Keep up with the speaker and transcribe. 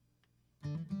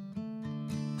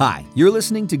Hi, you're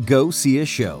listening to Go See a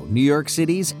Show, New York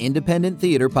City's independent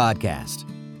theater podcast.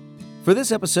 For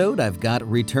this episode, I've got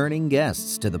returning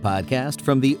guests to the podcast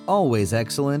from the always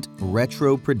excellent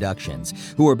Retro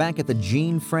Productions, who are back at the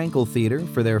Gene Frankel Theater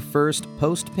for their first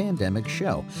post-pandemic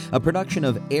show, a production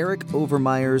of Eric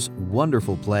Overmyer's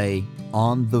wonderful play,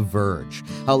 On the Verge.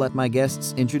 I'll let my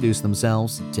guests introduce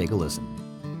themselves. Take a listen.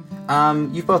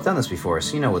 You've both done this before,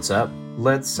 so you know what's up.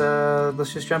 Let's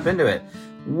just jump into it.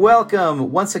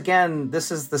 Welcome. Once again,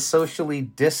 this is the socially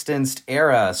distanced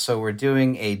era, so we're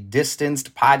doing a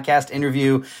distanced podcast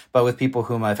interview, but with people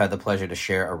whom I've had the pleasure to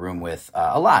share a room with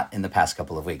a lot in the past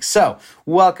couple of weeks. So,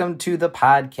 welcome to the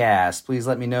podcast. Please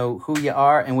let me know who you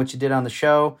are and what you did on the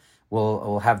show.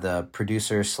 We'll have the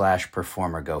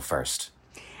producer/performer go first.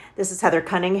 This is Heather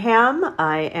Cunningham.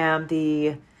 I am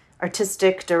the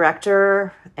artistic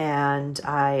director, and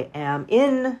I am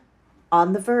in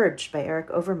On the Verge by Eric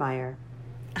Overmyer.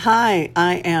 Hi,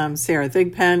 I am Sarah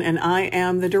Thigpen, and I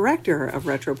am the director of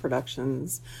Retro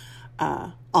Productions,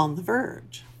 On the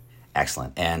Verge.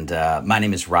 Excellent. And my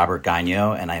name is Robert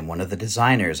Gagno, and I'm one of the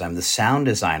designers. I'm the sound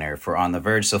designer for On the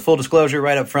Verge. So full disclosure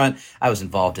right up front, I was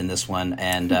involved in this one,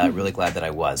 and really glad that I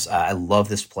was. I love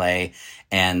this play.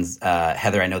 And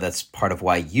Heather, I know that's part of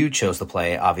why you chose the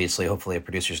play. Obviously, hopefully a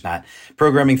producer's not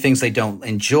programming things they don't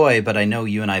enjoy, but I know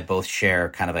you and I both share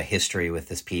kind of a history with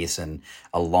this piece and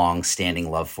a long-standing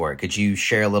love for it. Could you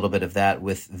share a little bit of that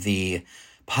with the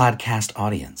podcast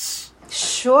audience?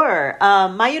 Sure.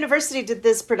 My university did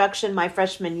this production my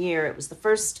freshman year. It was the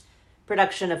first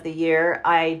production of the year.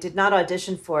 I did not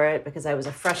audition for it because I was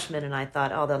a freshman and I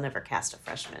thought, oh, they'll never cast a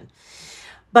freshman.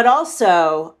 But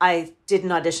also, I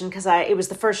didn't audition because it was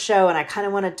the first show and I kind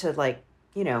of wanted to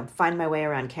find my way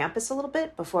around campus a little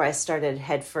bit before I started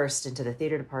head first into the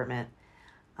theater department.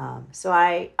 So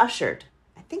I ushered.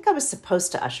 I think I was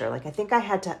supposed to usher. I think I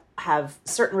had to have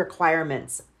certain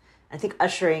requirements. I think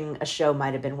ushering a show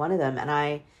might have been one of them. And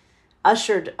I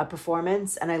ushered a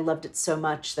performance and I loved it so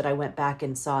much that I went back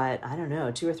and saw it,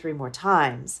 2 or 3 more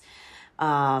times.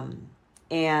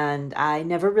 And I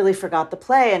never really forgot the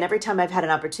play. And every time I've had an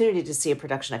opportunity to see a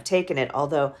production, I've taken it.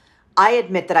 Although I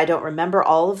admit that I don't remember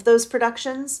all of those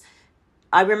productions.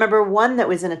 I remember one that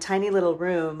was in a tiny little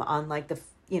room on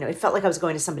it felt like I was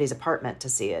going to somebody's apartment to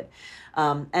see it.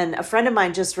 And a friend of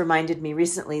mine just reminded me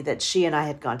recently that she and I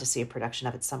had gone to see a production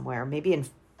of it somewhere,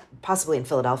 possibly in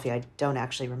Philadelphia. I don't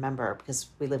actually remember because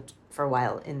we lived for a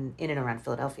while in and around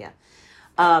Philadelphia.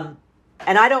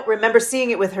 And I don't remember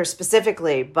seeing it with her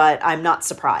specifically, but I'm not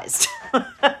surprised.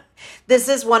 This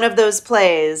is one of those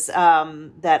plays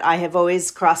that I have always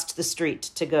crossed the street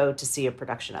to go to see a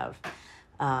production of,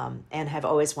 and have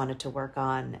always wanted to work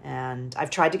on. And I've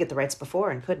tried to get the rights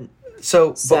before and couldn't.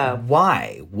 But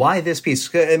why? Why this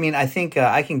piece? I mean, I think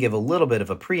I can give a little bit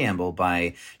of a preamble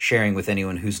by sharing with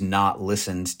anyone who's not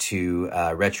listened to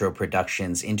Retro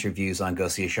Productions interviews on Go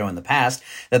See a Show in the past,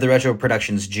 that the Retro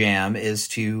Productions jam is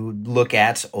to look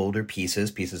at older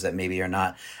pieces that maybe are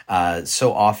not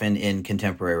so often in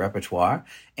contemporary repertoire,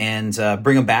 and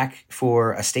bring them back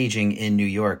for a staging in New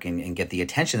York and get the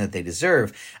attention that they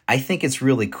deserve. I think it's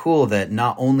really cool that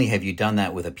not only have you done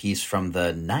that with a piece from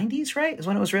the 90s, right? Is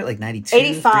when it was written, 92?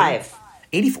 85.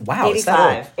 80, wow, 85. Is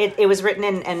that old? It was written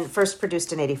and first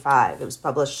produced in 85. It was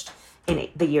published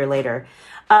the year later.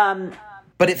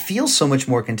 But it feels so much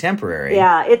more contemporary.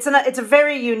 Yeah, it's a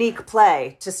very unique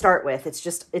play to start with. It's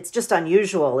just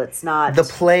unusual. It's not the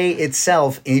play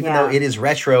itself, even though it is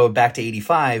retro back to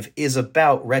 85, is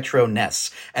about retro-ness,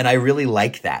 and I really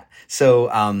like that. So,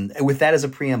 with that as a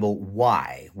preamble,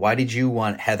 why did you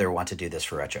Heather want to do this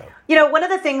for Retro? One of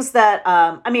the things that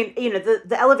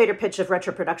the elevator pitch of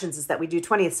Retro Productions is that we do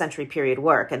 20th century period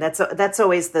work, and that's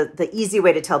always the easy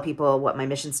way to tell people what my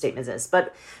mission statement is.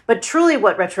 But truly,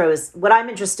 what I'm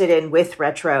interested in with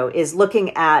Retro is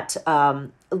looking at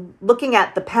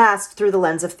the past through the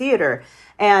lens of theater,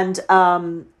 and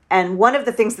one of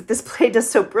the things that this play does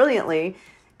so brilliantly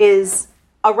is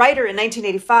a writer in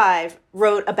 1985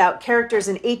 wrote about characters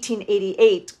in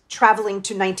 1888 traveling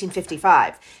to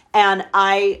 1955, and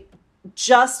I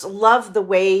just love the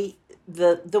way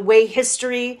the way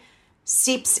history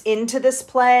seeps into this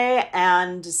play,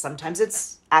 and sometimes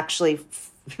it's actually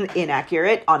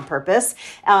inaccurate on purpose,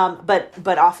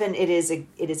 but often it is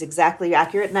exactly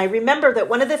accurate. And I remember that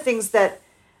one of the things that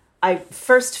I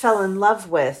first fell in love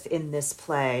with in this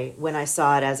play when I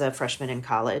saw it as a freshman in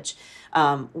college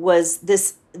was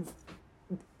this.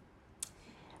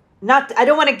 I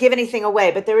don't want to give anything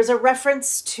away, but there is a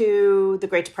reference to the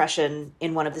Great Depression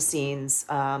in one of the scenes,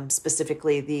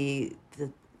 specifically the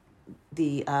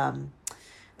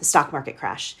stock market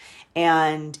crash,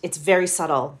 and it's very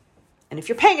subtle. And if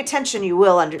you're paying attention, you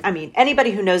will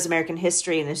anybody who knows American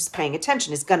history and is paying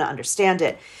attention is going to understand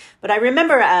it. But I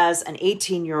remember as an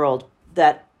 18-year-old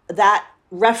that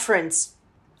reference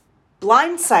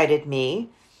blindsided me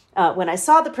when I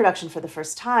saw the production for the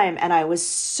first time, and I was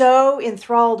so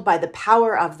enthralled by the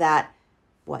power of that,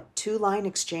 2-line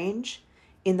exchange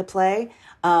in the play.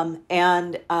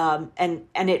 And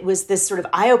it was this sort of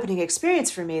eye-opening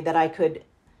experience for me that I could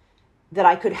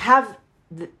have,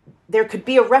 there could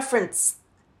be a reference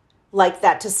like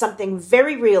that to something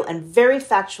very real and very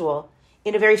factual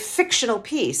in a very fictional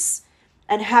piece,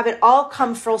 and have it all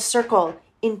come full circle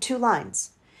in 2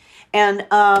 lines. And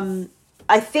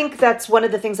I think that's one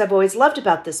of the things I've always loved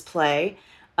about this play.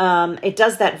 It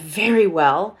does that very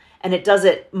well, and it does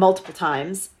it multiple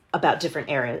times about different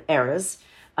eras.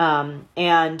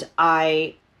 And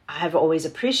I have always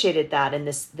appreciated that. And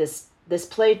this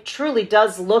play truly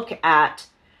does look at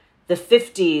the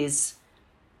 50s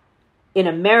in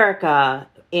America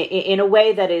in a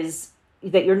way that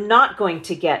you're not going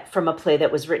to get from a play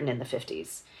that was written in the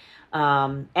 50s.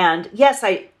 And yes,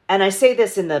 I say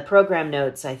this in the program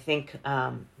notes. I think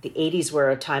the 80s were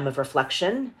a time of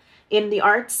reflection in the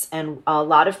arts, and a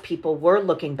lot of people were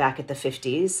looking back at the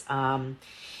 50s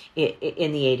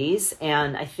in the 80s.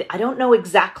 And I don't know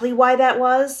exactly why that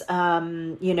was,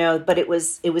 but it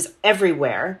was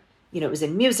everywhere. It was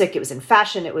in music, it was in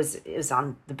fashion, it was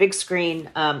on the big screen.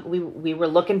 We were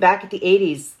looking back at the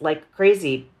 80s like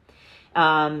crazy.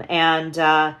 I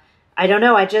don't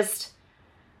know,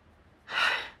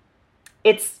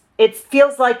 it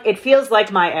feels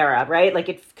like my era, right?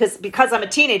 Like because I'm a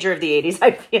teenager of the 80s,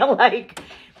 I feel like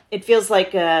it feels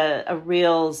like a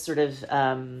real sort of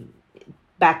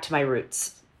back to my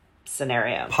roots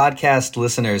scenario. Podcast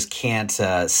listeners can't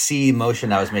see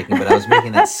motion I was making, but I was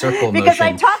making that circle because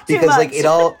motion. I talk too much. Like it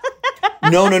all...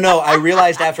 No. I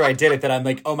realized after I did it that I'm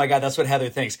like, oh my God, that's what Heather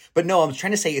thinks. But no, I'm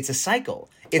trying to say it's a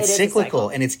cycle. It's cyclical.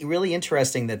 And it's really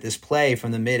interesting that this play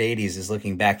from the mid-'80s is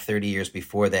looking back 30 years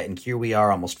before that. And here we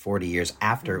are almost 40 years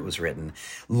after it was written,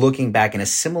 looking back in a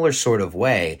similar sort of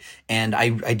way. And I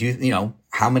do,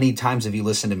 how many times have you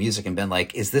listened to music and been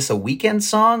like, is this a Weekend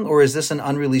song or is this an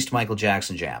unreleased Michael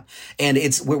Jackson jam? And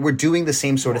we're doing the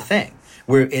same sort of thing.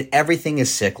 Everything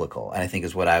is cyclical, and I think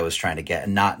is what I was trying to get,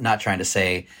 and not trying to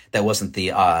say that wasn't the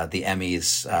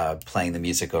Emmys playing the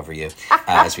music over you,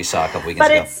 as we saw a couple weekends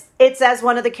ago. But it's as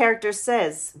one of the characters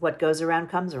says, what goes around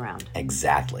comes around.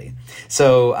 Exactly.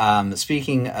 So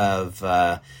speaking of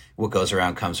what goes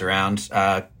around comes around,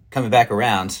 coming back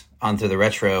around onto the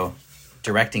retro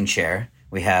directing chair,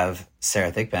 we have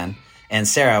Sarah Thigpen. And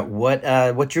Sarah,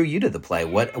 what drew you to the play?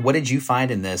 What did you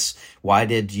find in this? Why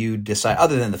did you decide,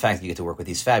 other than the fact that you get to work with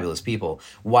these fabulous people,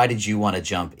 why did you want to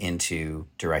jump into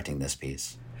directing this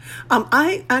piece?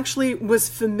 I actually was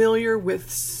familiar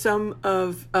with some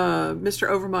of Mr.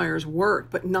 Overmeyer's work,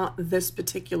 but not this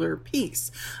particular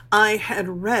piece. I had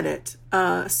read it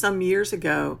some years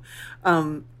ago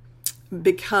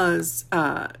because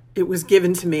it was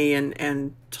given to me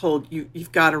and told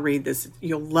you've got to read this.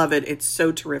 You'll love it. It's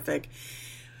so terrific.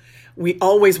 We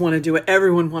always want to do it.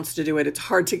 Everyone wants to do it.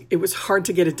 It was hard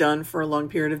to get it done for a long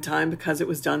period of time because it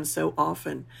was done so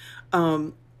often.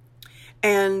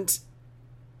 And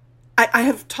I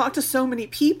have talked to so many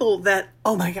people that,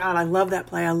 oh my God, I love that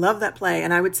play. I love that play.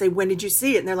 And I would say, when did you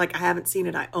see it? And they're like, I haven't seen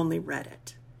it. I only read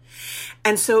it.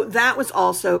 And so that was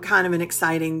also kind of an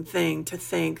exciting thing to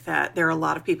think that there are a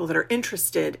lot of people that are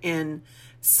interested in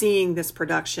seeing this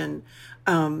production.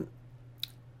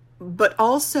 But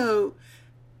also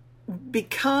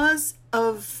because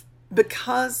it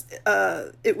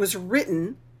was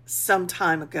written some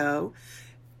time ago,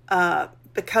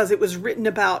 because it was written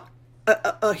about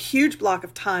a huge block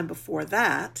of time before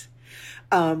that,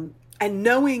 and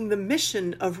knowing the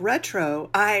mission of Retro,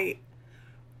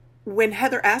 when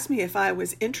Heather asked me if I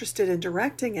was interested in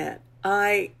directing it,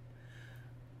 I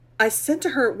said to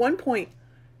her at one point,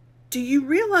 do you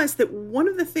realize that one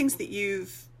of the things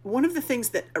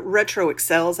that Retro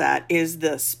excels at is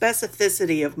the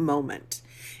specificity of moment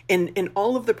in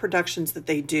all of the productions that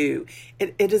they do.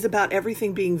 It is about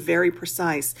everything being very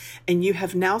precise. And you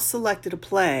have now selected a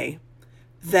play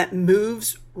that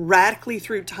moves radically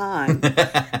through time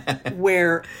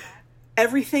where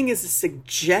everything is a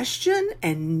suggestion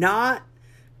and not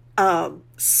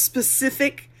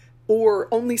specific, or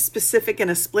only specific in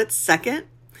a split second.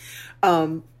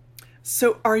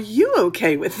 So are you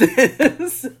okay with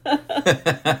this?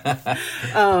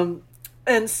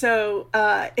 And so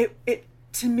it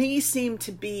to me seemed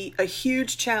to be a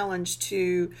huge challenge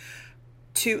to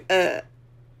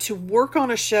work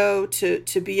on a show,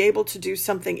 to be able to do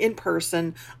something in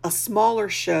person, a smaller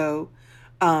show,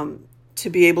 to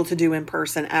be able to do in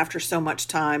person after so much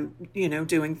time,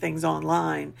 doing things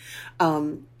online.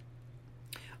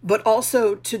 But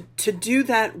also to do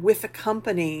that with a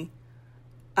company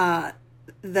that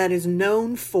is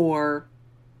known for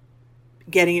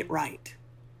getting it right.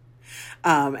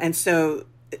 And so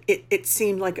it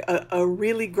seemed like a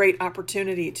really great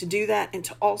opportunity to do that, and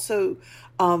to also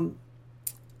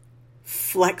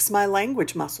flex my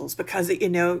language muscles, because it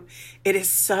is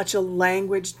such a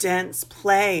language dense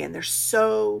play, and there's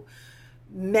so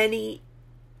many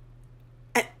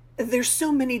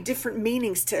different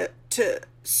meanings to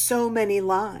so many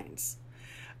lines.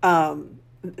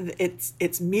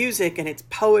 It's music, and it's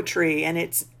poetry, and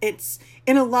it's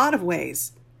in a lot of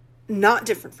ways not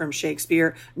different from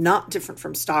Shakespeare, not different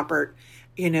from Stoppard,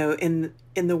 in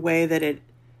the way that it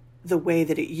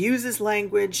uses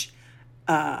language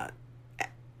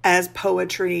as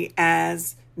poetry,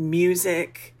 as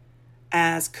music,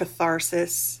 as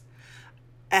catharsis,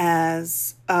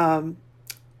 as a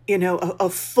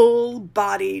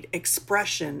full-bodied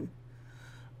expression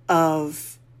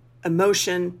of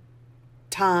emotion,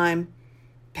 time,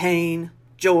 pain,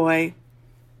 joy.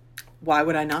 Why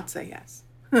would I not say yes?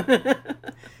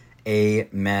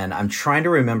 Amen. I'm trying to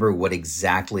remember what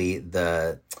exactly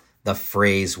the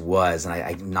phrase was, and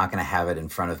I'm not going to have it in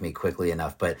front of me quickly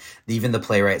enough, but even the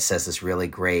playwright says this really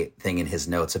great thing in his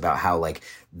notes about how, like,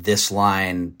 this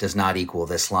line does not equal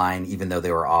this line, even though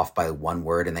they were off by one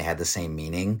word and they had the same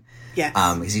meaning. Yes.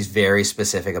 Because he's very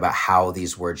specific about how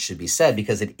these words should be said,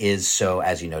 because it is so,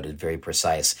 as you noted, very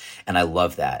precise. And I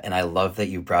love that. And I love that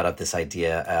you brought up this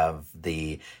idea of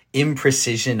the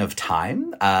imprecision of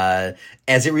time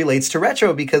as it relates to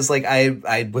retro, because like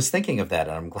I was thinking of that,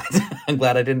 and I'm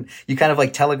glad I didn't. You kind of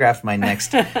like telegraphed my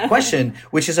next question,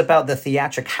 which is about the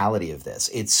theatricality of this.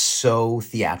 It's so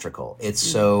theatrical. It's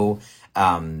so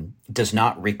does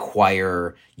not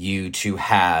require you to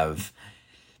have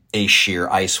a sheer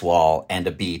ice wall and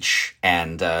a beach,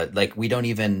 and like we don't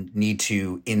even need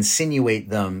to insinuate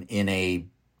them in a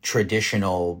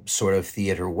traditional sort of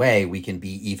theater way. We can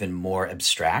be even more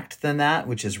abstract than that,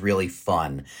 which is really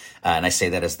fun. And I say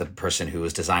that as the person who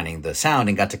was designing the sound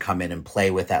and got to come in and play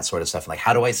with that sort of stuff. Like,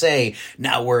 how do I say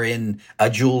now we're in a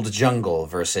jeweled jungle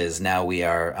versus now we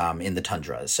are in the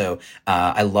tundra? So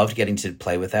I loved getting to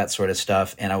play with that sort of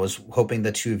stuff. And I was hoping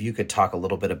the two of you could talk a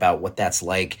little bit about what that's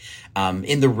like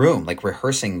in the room, like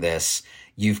rehearsing this.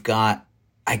 You've got,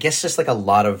 I guess, just like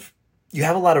you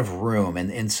have a lot of room,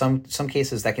 and in some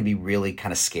cases that can be really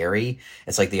kind of scary.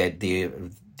 It's like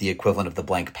the equivalent of the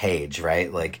blank page,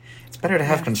 right? Like, it's better to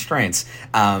have constraints.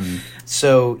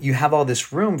 So you have all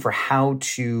this room for how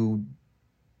to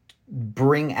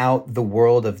bring out the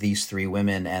world of these three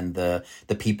women and the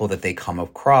people that they come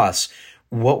across.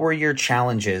 What were your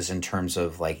challenges in terms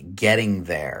of like getting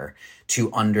there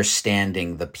to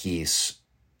understanding the piece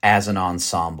as an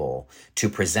ensemble, to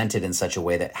present it in such a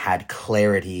way that had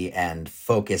clarity and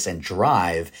focus and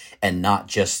drive, and not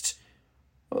just,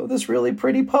 this really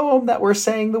pretty poem that we're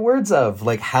saying the words of?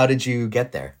 Like, how did you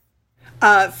get there?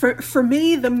 For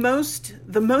me, the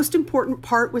most important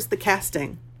part was the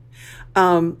casting,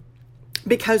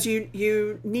 because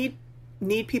you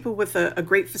need people with a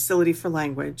great facility for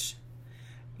language.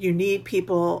 You need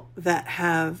people that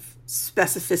have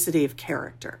specificity of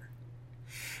character.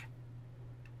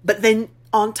 But then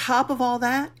on top of all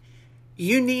that,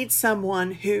 you need someone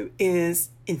who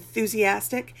is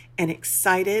enthusiastic and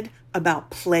excited about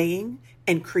playing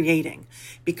and creating,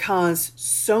 because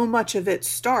so much of it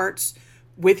starts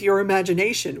with your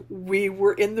imagination. We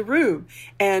were in the room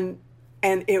and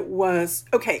it was,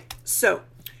 okay, so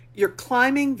you're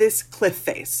climbing this cliff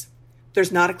face.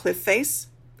 There's not a cliff face.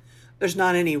 There's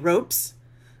not any ropes.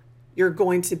 You're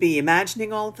going to be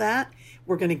imagining all of that.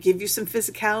 We're going to give you some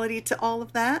physicality to all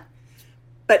of that.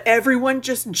 But everyone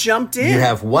just jumped in. You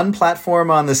have one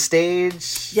platform on the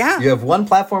stage. Yeah. You have one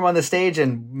platform on the stage,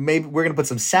 and maybe we're going to put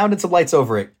some sound and some lights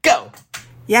over it. Go!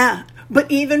 Yeah. But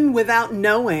even without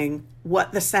knowing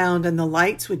what the sound and the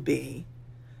lights would be,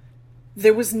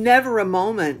 there was never a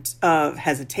moment of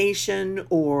hesitation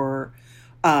or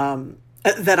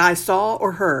that I saw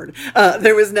or heard.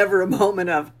 There was never a moment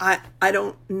of, I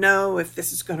don't know if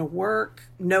this is going to work.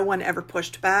 No one ever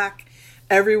pushed back.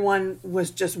 Everyone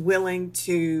was just willing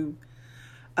to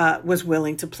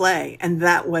play. And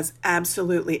that was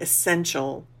absolutely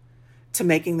essential to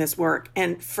making this work.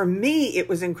 And for me, it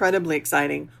was incredibly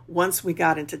exciting once we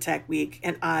got into Tech Week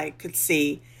and I could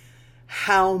see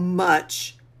how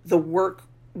much the work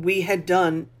we had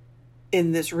done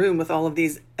in this room with all of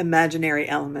these imaginary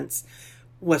elements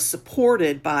was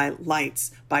supported by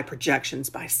lights, by projections,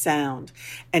 by sound.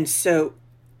 And so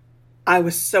I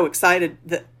was so excited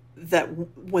that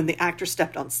when the actor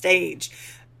stepped on stage,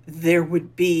 there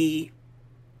would be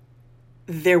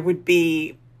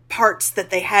parts that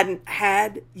they hadn't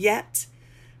had yet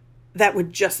that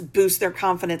would just boost their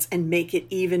confidence and make it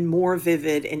even more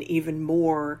vivid and even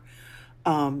more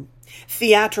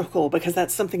theatrical, because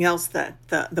that's something else that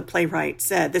the playwright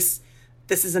said. This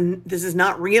is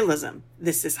not realism.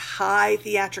 This is high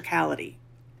theatricality.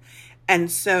 And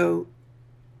so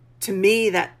to me,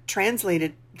 that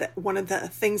one of the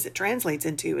things it translates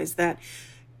into is that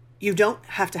you don't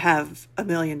have to have $1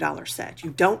 million set. You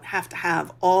don't have to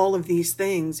have all of these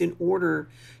things in order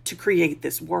to create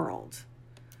this world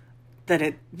that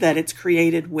it's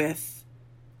created with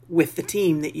the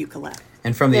team that you collect.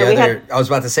 And from the other, I was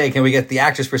about to say, can we get the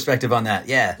actor's perspective on that?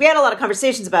 Yeah. We had a lot of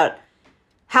conversations about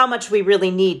how much we really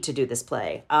need to do this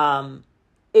play.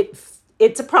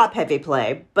 It's a prop-heavy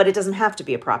play, but it doesn't have to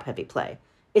be a prop-heavy play.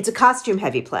 It's a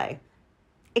costume-heavy play.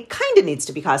 It kind of needs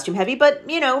to be costume-heavy, but,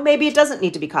 maybe it doesn't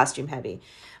need to be costume-heavy.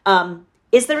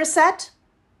 Is there a set?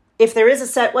 If there is a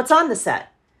set, what's on the set?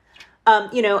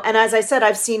 And as I said,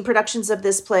 I've seen productions of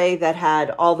this play that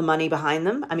had all the money behind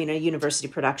them. I mean, a university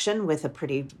production with a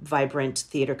pretty vibrant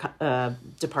theater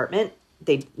department.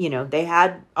 They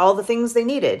had all the things they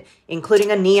needed,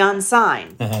 including a neon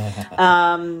sign.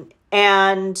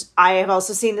 And I have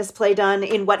also seen this play done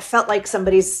in what felt like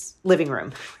somebody's living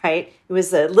room, right? It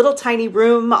was a little tiny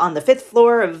room on the 5th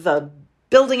floor of a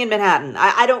building in Manhattan.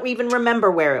 I don't even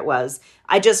remember where it was.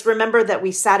 I just remember that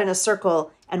we sat in a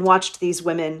circle and watched these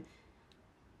women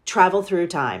travel through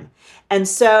time. And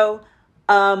so,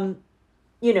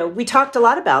 we talked a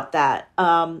lot about that.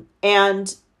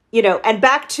 And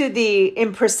back to the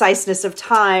impreciseness of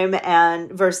time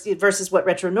and versus what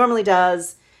retro normally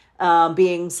does,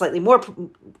 being slightly more,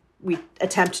 we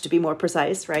attempt to be more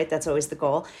precise, right? That's always the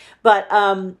goal. But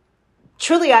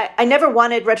truly, I never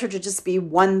wanted retro to just be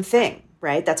one thing,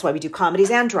 right? That's why we do comedies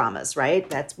and dramas,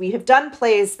 right? We have done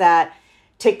plays that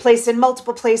take place in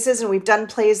multiple places, and we've done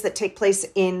plays that take place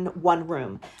in one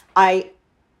room. I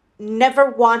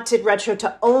never wanted retro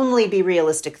to only be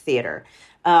realistic theater.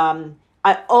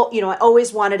 I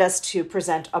always wanted us to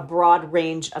present a broad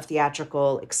range of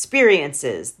theatrical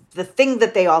experiences. The thing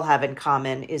that they all have in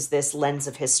common is this lens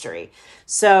of history.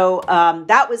 So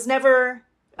that was never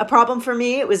a problem for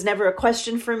me. It was never a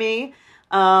question for me.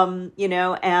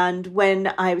 And when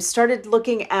I started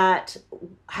looking at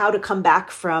how to come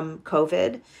back from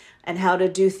COVID and how to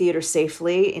do theater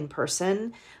safely in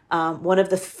person, one of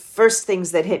the first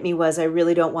things that hit me was I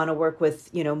really don't want to work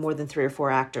with, more than 3 or 4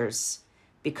 actors,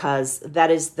 because that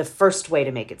is the first way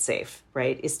to make it safe,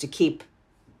 right? Is to keep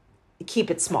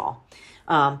it small.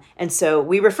 And so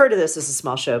we refer to this as a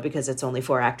small show because it's only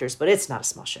 4 actors, but it's not a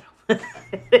small show.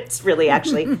 It's really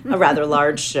actually a rather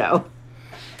large show.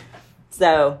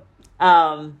 So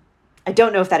I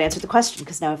don't know if that answered the question,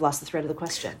 because now I've lost the thread of the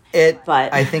question.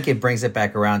 But I think it brings it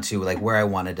back around to where I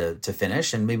wanted to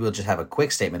finish, and maybe we'll just have a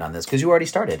quick statement on this because you already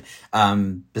started.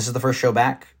 This is the first show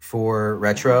back for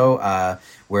Retro.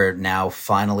 We're now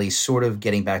finally sort of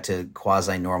getting back to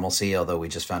quasi-normalcy, although we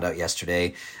just found out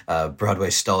yesterday Broadway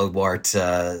stalwart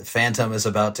Phantom is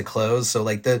about to close. So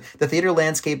the theater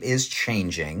landscape is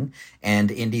changing, and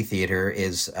indie theater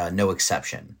is no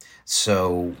exception.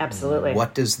 So absolutely,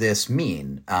 what does this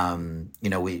mean?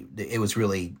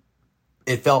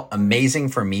 It felt amazing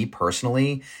for me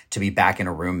personally to be back in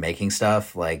a room making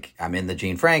stuff. I'm in the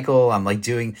Gene Frankel.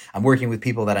 I'm working with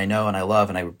people that I know and I love,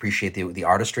 and I appreciate the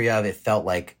artistry of. It felt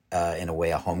like, in a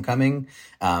way, a homecoming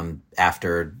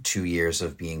after 2 years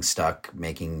of being stuck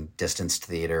making distanced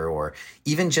theater, or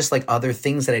even just other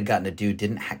things that I'd gotten to do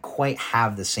didn't quite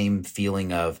have the same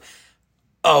feeling of,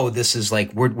 oh, this is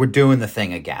we're doing the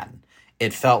thing again.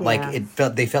 It felt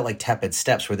they felt like tepid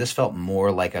steps, where this felt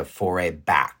more like a foray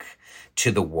back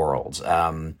to the world.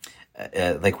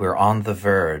 We're on the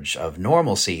verge of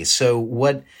normalcy. So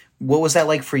what was that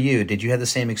like for you? Did you have the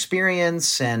same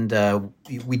experience? And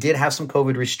we did have some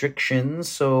COVID restrictions.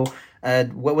 So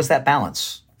what was that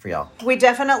balance for y'all? We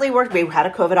definitely worked. We had a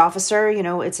COVID officer.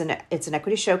 It's an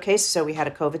equity showcase, so we had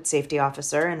a COVID safety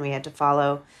officer, and we had to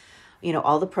follow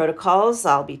all the protocols.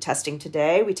 I'll be testing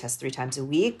today. We test 3 times a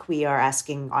week. We are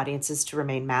asking audiences to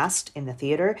remain masked in the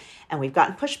theater, and we've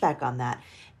gotten pushback on that.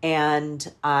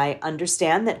 And I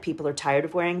understand that people are tired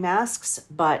of wearing masks,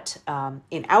 but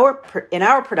in our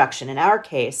production, in our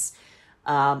case,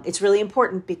 it's really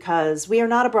important because we are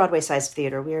not a Broadway-sized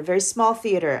theater. We are a very small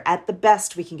theater. At the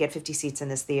best, we can get 50 seats in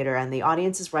this theater, and the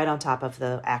audience is right on top of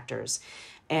the actors.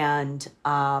 And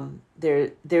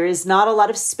there is not a lot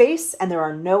of space, and there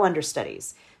are no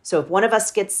understudies. So if one of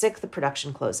us gets sick, the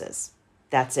production closes.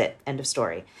 That's it. End of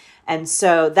story. And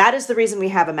so that is the reason we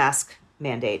have a mask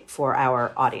mandate for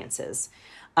our audiences.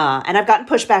 And I've gotten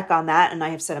pushback on that, and I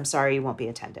have said, I'm sorry, you won't be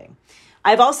attending.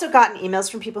 I've also gotten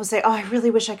emails from people who say, oh, I really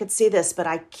wish I could see this, but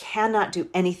I cannot do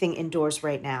anything indoors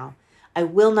right now. I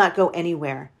will not go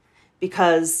anywhere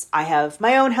because I have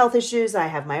my own health issues. I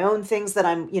have my own things that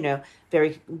I'm,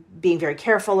 being very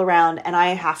careful around, and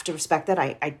I have to respect that.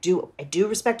 I do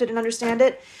respect it and understand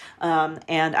it.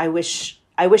 And I wish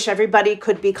everybody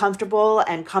could be comfortable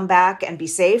and come back and be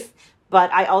safe.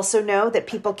 But I also know that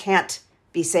people can't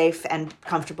be safe and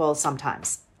comfortable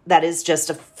sometimes. That is just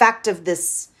a fact of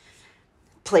this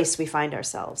place we find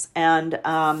ourselves. And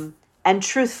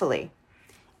truthfully,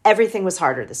 everything was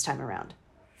harder this time around.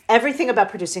 Everything about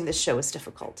producing this show was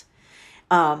difficult.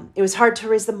 It was hard to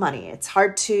raise the money. It's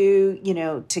hard to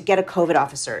get a COVID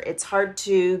officer. It's hard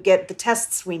to get the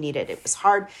tests we needed. It was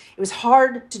hard. It was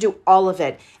hard to do all of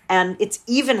it. And it's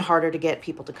even harder to get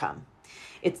people to come.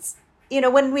 It's,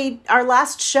 when our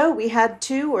last show, we had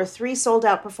 2 or 3 sold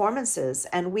out performances,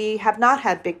 and we have not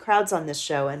had big crowds on this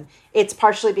show. And it's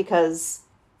partially because,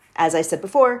 as I said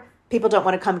before, people don't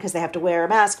want to come because they have to wear a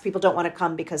mask. People don't want to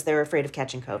come because they're afraid of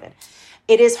catching COVID.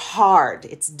 It is hard.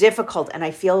 It's difficult. And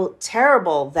I feel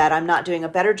terrible that I'm not doing a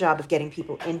better job of getting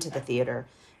people into the theater,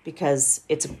 because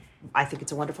I think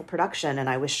it's a wonderful production and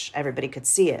I wish everybody could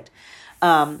see it.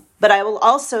 But I will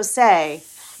also say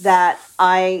that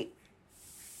I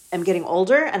am getting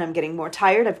older and I'm getting more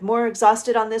tired. I'm more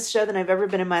exhausted on this show than I've ever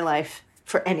been in my life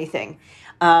for anything.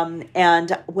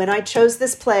 And when I chose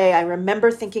this play, I remember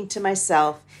thinking to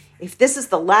myself, if this is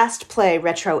the last play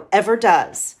Retro ever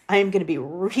does, I am going to be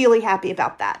really happy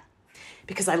about that,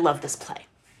 because I love this play.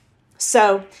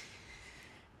 So,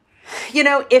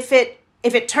 if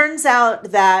it turns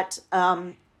out that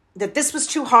that this was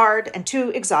too hard and too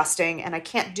exhausting and I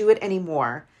can't do it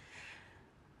anymore,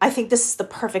 I think this is the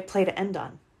perfect play to end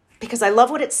on, because I love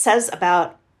what it says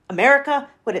about America,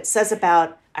 what it says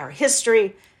about our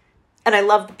history, and I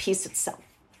love the piece itself.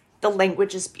 The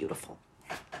language is beautiful.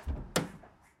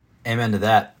 Amen to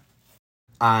that.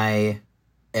 I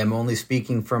am only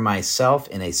speaking for myself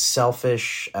in a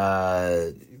selfish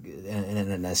way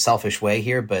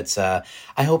here, but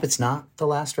I hope it's not the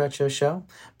last Retro show.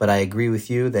 But I agree with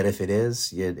you that if it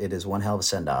is, it is one hell of a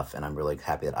send-off, and I'm really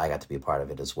happy that I got to be a part of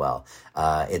it as well.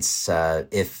 If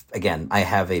I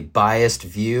have a biased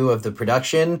view of the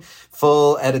production,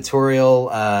 full editorial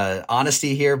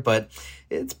honesty here, but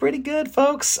it's pretty good,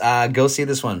 folks. Go see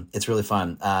this one. It's really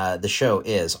fun. The show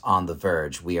is On the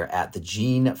Verge. We are at the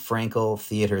Gene Frankel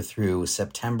Theater through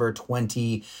September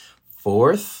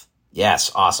 24th.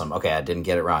 Yes, awesome. Okay, I didn't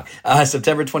get it wrong.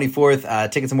 September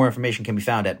 24th. Tickets and more information can be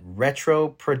found at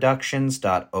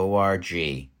retroproductions.org.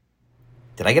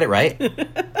 Did I get it right?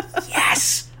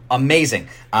 Yes! Amazing.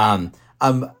 I'm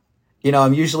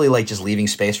usually just leaving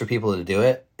space for people to do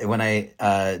it when I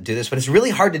do this, but it's really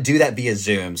hard to do that via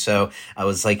Zoom. So I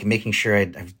was making sure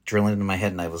I drill it into my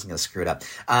head and I wasn't going to screw it up.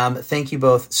 Thank you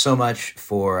both so much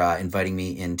for inviting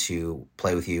me in to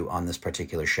play with you on this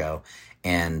particular show,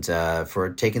 and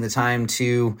for taking the time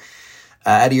to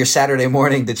out of your Saturday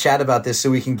morning to chat about this,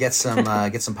 so we can get some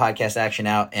podcast action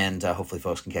out, and hopefully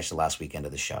folks can catch the last weekend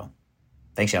of the show.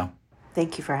 Thanks, y'all.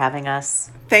 Thank you for having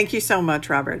us. Thank you so much,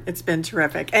 Robert. It's been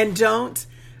terrific. And don't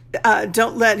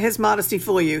let his modesty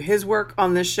fool you. His work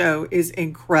on this show is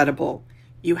incredible.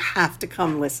 You have to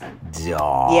come listen.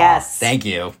 Aww, yes. Thank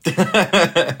you. We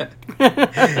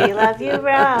love you,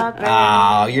 Robert.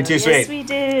 Oh, you're too sweet. Yes, we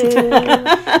do.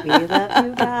 We love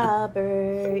you,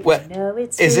 Robert. What?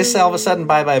 It's is this all of a sudden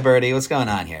Bye Bye Birdie? What's going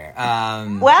on here?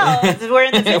 Well, we're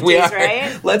in the 50s, we are.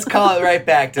 Right? Let's call it right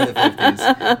back to the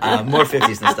 50s. More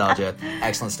 50s nostalgia.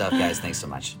 Excellent stuff, guys. Thanks so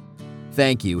much.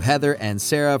 Thank you, Heather and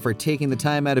Sarah, for taking the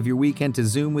time out of your weekend to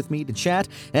Zoom with me to chat,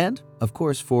 and, of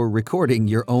course, for recording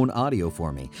your own audio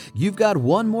for me. You've got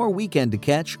one more weekend to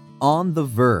catch On the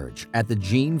Verge at the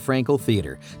Gene Frankel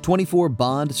Theater, 24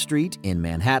 Bond Street in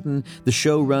Manhattan. The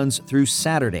show runs through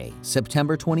Saturday,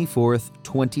 September 24th,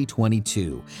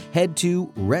 2022. Head to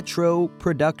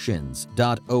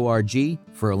retroproductions.org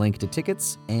for a link to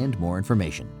tickets and more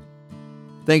information.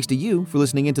 Thanks to you for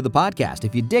listening into the podcast.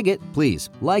 If you dig it, please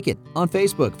like it on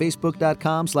Facebook,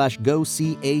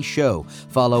 facebook.com/GoSeeAShow.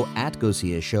 Follow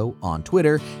 @GoSeeAShow on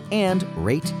Twitter, and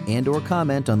rate and or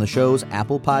comment on the show's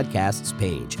Apple Podcasts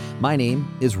page. My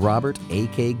name is Robert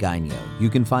A.K. Gainyo.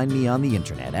 You can find me on the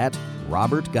internet at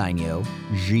robertgainyo,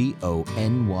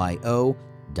 GONYO.com.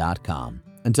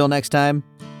 Until next time,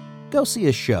 go see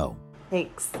a show.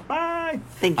 Thanks. Bye.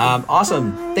 Thank you.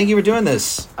 Awesome. Bye. Thank you for doing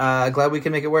this. Glad we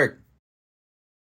can make it work.